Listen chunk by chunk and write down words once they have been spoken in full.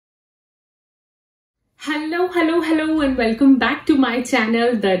Hello, and welcome back to my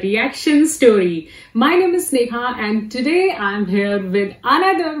channel, The Reaction Story. My name is Neha, and today I'm here with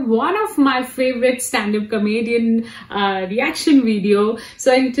another one of my favorite stand-up comedian reaction video.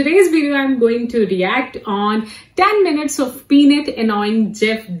 So in today's video, I'm going to react on 10 minutes of Peanut annoying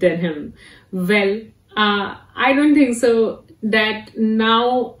Jeff Dunham. Well, I don't think so that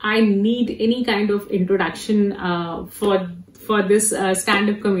now I need any kind of introduction for this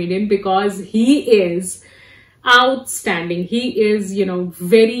stand-up comedian, because he is outstanding. He is,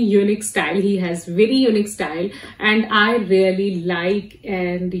 very unique style. He has very unique style, and I really like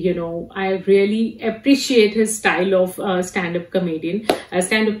and I really appreciate his style of stand-up comedy,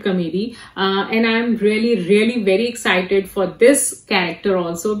 and I'm really very excited for this character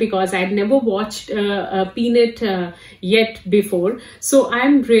also, because I'd never watched Peanut yet before. So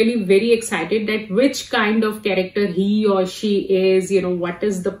I'm really very excited that which kind of character he or she is, what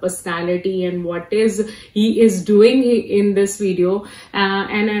is the personality and what is he is doing in this video.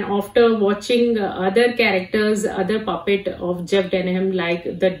 And after watching other characters, other puppet of Jeff Dunham, like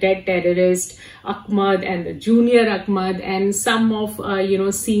the dead terrorist Ahmad and the junior Ahmad, and some of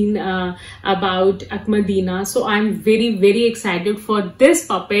scene about Ahmadina, so I'm very excited for this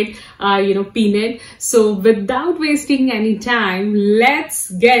puppet, Peanut. So without wasting any time, let's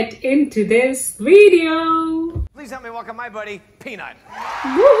get into this video. Please help me welcome my buddy, Peanut.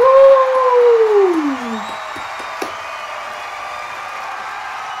 Woohoo!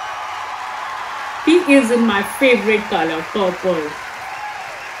 He is in my favorite color, purple.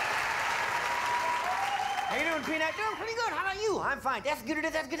 How you doing, Peanut? Doing pretty good. How about you? I'm fine. That's good.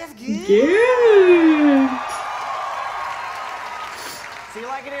 That's good. Good. So you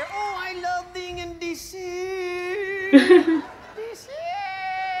like it here? Oh, I love being in DC. DC.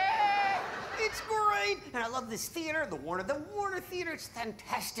 It's great. And I love this theater, the Warner Theater. It's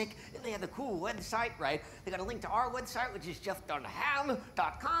fantastic. They have the cool website, right? They got a link to our website, which is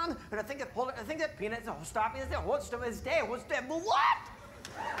jeffdunham.com. And I think that Peanut, stop me. What's that? What?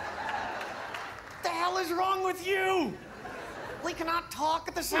 The hell is wrong with you? We cannot talk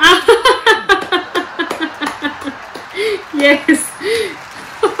at the same time. Yes.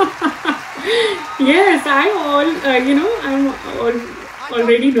 Yes, I'm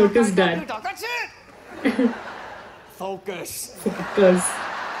already noticed that. That's it. Focus. Focus.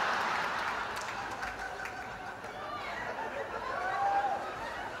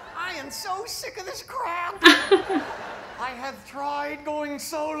 I am so sick of this crap. I have tried going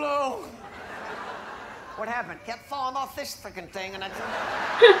solo. What happened? Kept falling off this freaking thing, and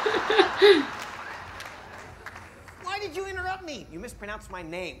Why did you interrupt me? You mispronounced my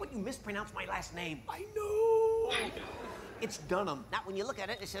name. What? You mispronounced my last name? I know. It's Dunham. Now, when you look at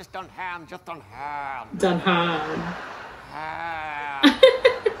it, it says Dunham, just Dunham. Dunham.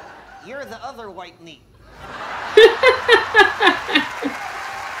 You're the other white meat.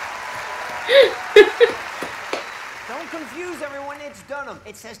 Don't confuse everyone. It's Dunham.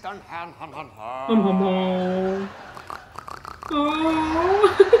 It says Dunham. Oh.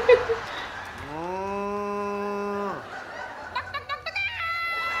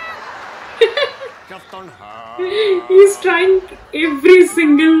 Just Dunham. He's trying every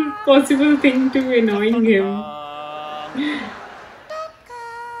single possible thing to annoying him.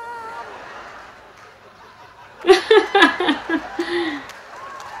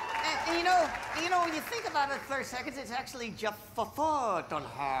 When you think about it 30 seconds, it's actually Jeffafa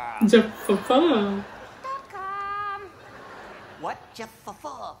Dunham. Jeffafa. What?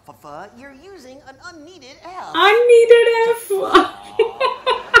 Jeffafa? You're using an unneeded F. Unneeded F.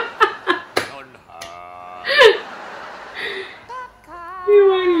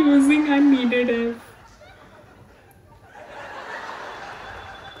 You are using unneeded F.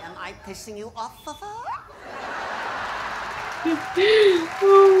 Am I pissing you off, Fafa?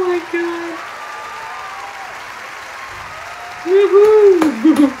 Oh my god. Woohoo!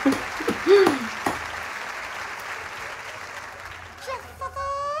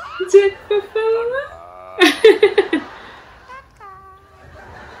 Jeffafa.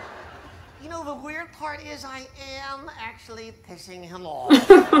 The weird part is I am actually pissing him off.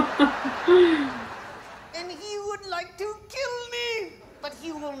 And he would like to kill me, but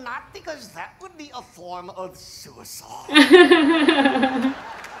he will not, because that would be a form of suicide.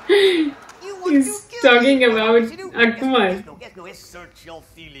 He's talking about Ahmad. No, search your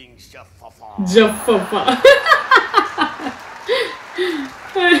feelings, Jeffafa. Jeffafa.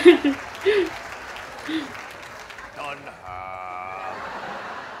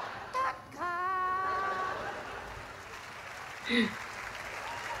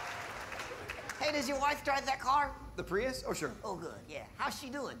 Hey, does your wife drive that car? The Prius? Oh, sure. Oh, good, yeah. How's she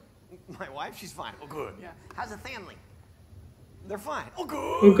doing? My wife, she's fine. Oh, good. Yeah. How's the family? They're fine. Oh,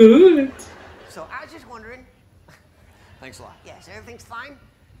 good. Oh, good. So I was just wondering. Thanks a lot. Yes, everything's fine?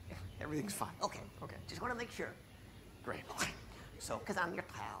 Yeah, everything's fine. Okay. Okay. Just want to make sure. Great. So, because I'm your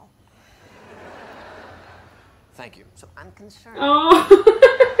pal. Thank you. So I'm concerned. Oh.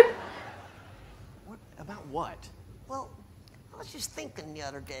 What? About what? Well, I was just thinking the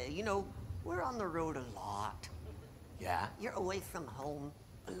other day, you know, we're on the road a lot. Yeah? You're away from home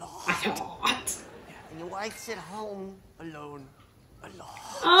a lot. What? Yeah. And your wife's at home alone a lot.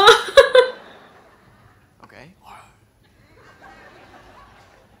 Oh. Okay.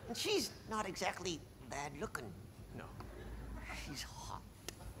 And she's not exactly bad looking. No. She's hot.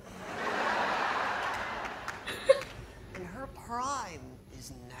 And her prime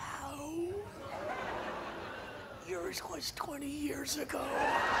is now. Yours was 20 years ago.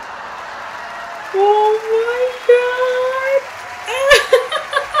 Oh my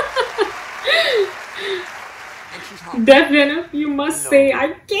And she's god. hot. Definitely, you must say,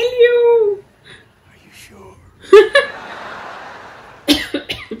 I kill you. Are you sure?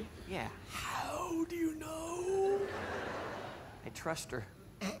 Yeah. How do you know? I trust her.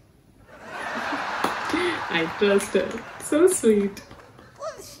 I trust her. So sweet.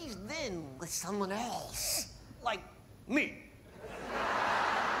 What if she's then with someone else? Like me.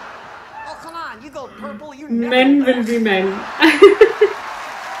 Oh, come on. You go purple. You never Men know. will be men.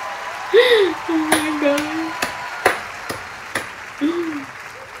 Oh my god.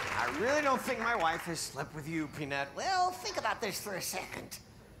 I really don't think my wife has slept with you, Peanut. Well, think about this for a second.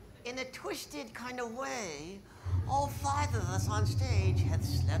 In a twisted kind of way, all 5 of us on stage have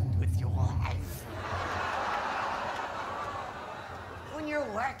slept with your wife. When you're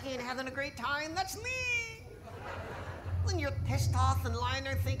wacky and having a great time, that's me. When you're pissed off and lying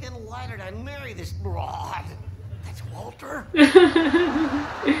there thinking, why did I marry this broad? That's Walter.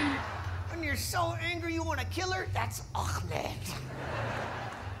 When you're so angry you want to kill her, that's Ahmed.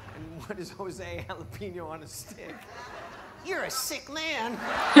 And what is Jose Jalapeno on a stick? You're a sick man.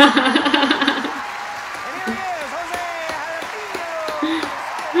 And here he is, Jose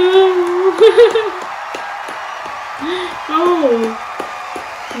Jalapeno. Oh,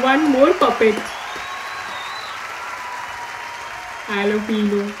 one more puppet.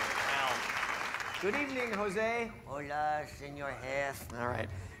 Jalapeno. Good evening, Jose. Hola, Senor Hess. All right.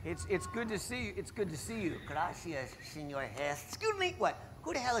 It's good to see you. It's good to see you. Gracias, Senor Hess. Excuse me, what?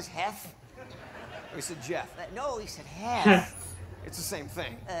 Who the hell is Hess? Oh, he said Jeff. No, he said Hess. It's the same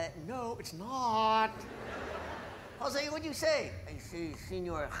thing. No, it's not. Jose, what'd you say? I say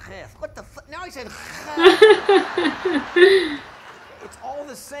Senor Hess. What the fuck? Now he said Hess. It's all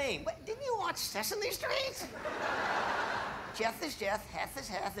the same. Wait, didn't you watch Sesame Street? Jeff is Jeff, Hef is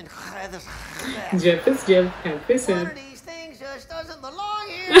Hef, and Hef is Hef. Jeff is Jeff, Hef is One Hef. of these things just doesn't belong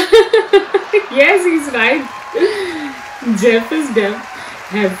here. Yes, he's right. Jeff is Jeff,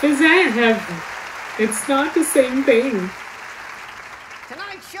 Hef is Hef. It's not the same thing.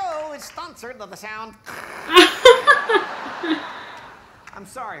 Tonight's show is sponsored by the sound. I'm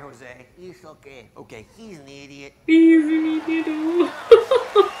sorry, Jose. It's okay. Okay, he's an idiot. He's an idiot.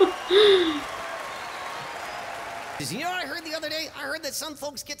 You know what I heard the other day? I heard that some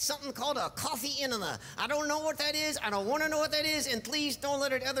folks get something called a coffee enema. I don't know what that is. I don't want to know what that is. And please don't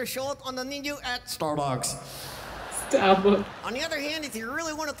let it ever show up on the menu at Starbucks. Starbucks. On the other hand, if you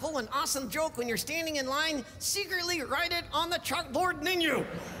really want to pull an awesome joke when you're standing in line, secretly write it on the chalkboard menu.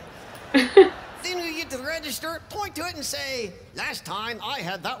 Then when you get to the register, point to it and say, last time I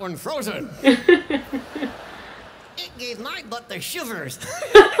had that one frozen. It gave my butt the shivers.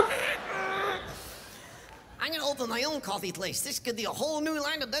 I'm going to open my own coffee place. This could be a whole new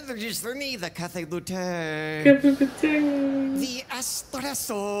line of beverages for me. The Café Latte. The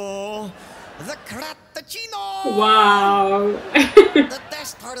Espresso. The Crappuccino. Wow. The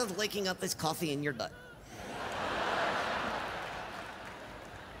best part of waking up is coffee in your butt.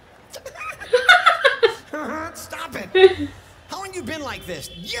 Stop it. How long you been like this?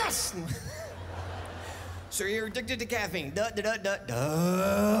 Yes. So you're addicted to caffeine. Duh, duh, duh, duh,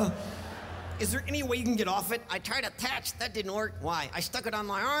 duh. Is there any way you can get off it? I tried a patch, that didn't work. Why? I stuck it on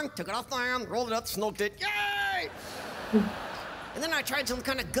my arm, took it off my arm, rolled it up, smoked it. Yay! And then I tried some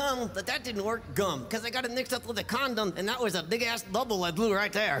kind of gum, but that didn't work. Gum, because I got it mixed up with a condom, and that was a big ass bubble I blew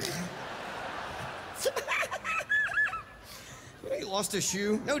right there. You lost a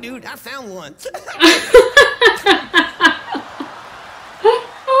shoe? No, dude, I found one.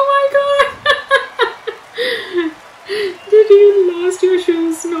 Oh my god. Did you lost your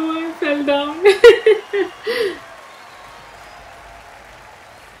shoes? No, I fell down.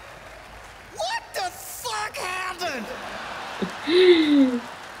 What the fuck happened?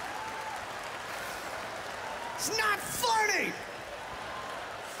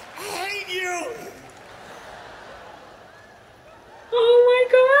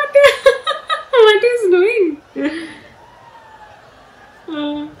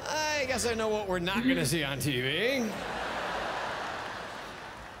 I guess I know what we're not going to see on TV.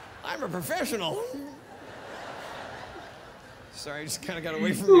 I'm a professional. Sorry, I just kind of got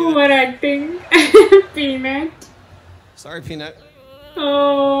away from you. Overacting. Peanut. Sorry, Peanut.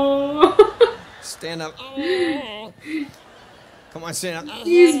 Oh. Stand up. Come on, stand up.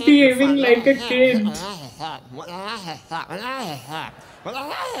 He's behaving like a kid.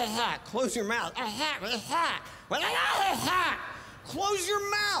 Close your mouth. Close your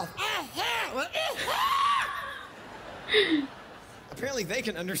mouth. Apparently they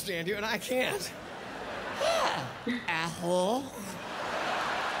can understand you and I can't. Asshole.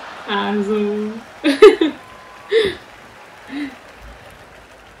 Asshole.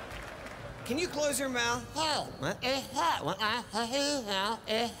 Can you close your mouth?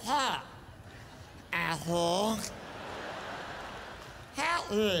 Asshole.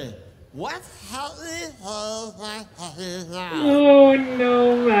 Help me. What? Help me. Oh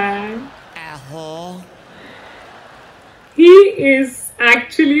no, man. Asshole. He is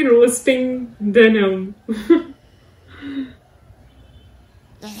actually roasting Dunham.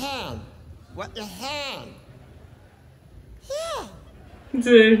 The hand. What the hand? Yeah.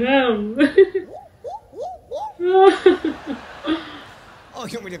 Dunham. Oh,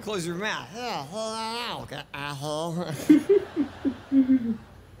 you want me to close your mouth? Yeah, hold on out, okay, asshole.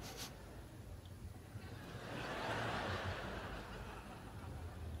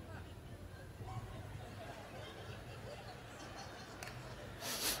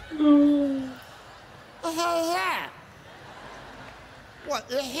 What the hell is that? What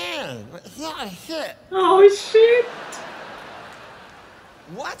the hand? It's not a shit. Oh shit.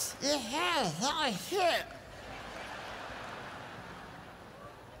 What the hand? It's not a shit.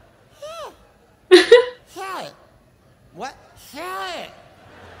 Shut it. What? Shut it.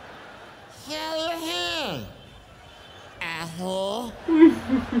 Shut your hand. Asshole.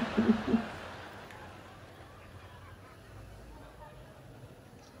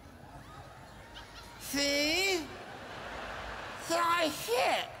 See? Sorry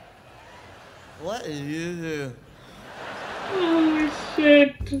shit. What did you do? Oh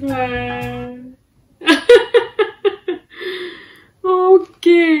shit, man.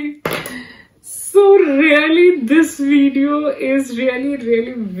 Okay. So really this video is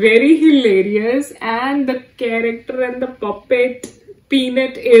really very hilarious, and the character and the puppet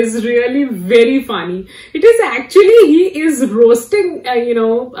Peanut is really very funny. It is actually, he is roasting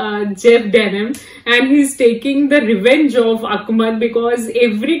Jeff Dunham, and he's taking the revenge of Ahmed, because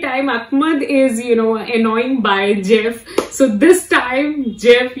every time Ahmed is annoying by Jeff, so this time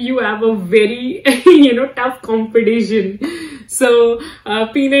Jeff, you have a very tough competition. So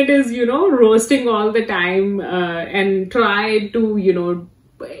Peanut is roasting all the time and try to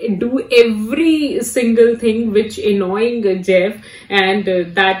do every single thing which annoying Jeff, and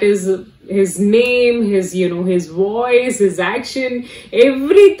that is his name, his his voice, his action,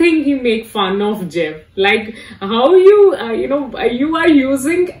 everything. He make fun of Jeff, like how you you are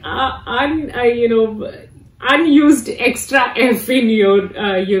using unused extra F in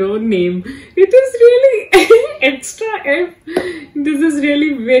your name. It is really extra F. This is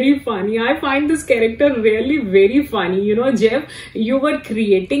really very funny. I find this character really very funny. Jeff, you were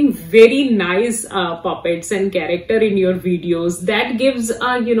creating very nice puppets and character in your videos. That gives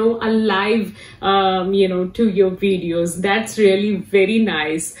a live to your videos. That's really very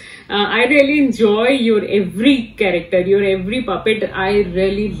nice. I really enjoy your every character, your every puppet. I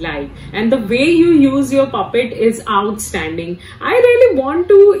really like, and the way you use your puppet is outstanding. I really want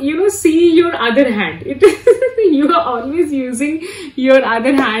to see your other hand. It is you are always using your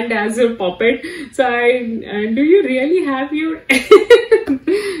other hand as your puppet. So do you really have your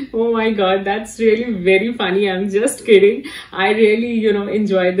oh my god, that's really very funny. I'm just kidding. I really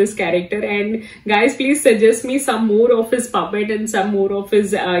enjoy this character, and guys, please suggest me some more of his puppet and some more of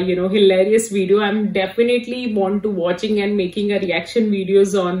his hilarious video. I'm definitely want to watching and making a reaction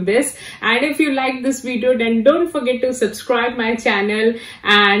videos on this. And if you like this video, then don't forget to subscribe my channel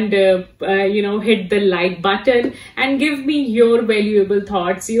and hit the like button and give me your valuable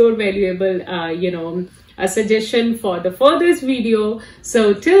thoughts, your valuable a suggestion for the furthest video.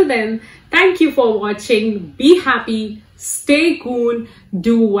 So till then, thank you for watching. Be happy, stay cool,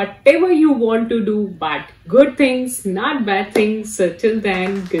 do whatever you want to do, but good things, not bad things. So till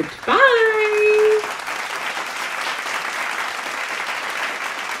then, goodbye.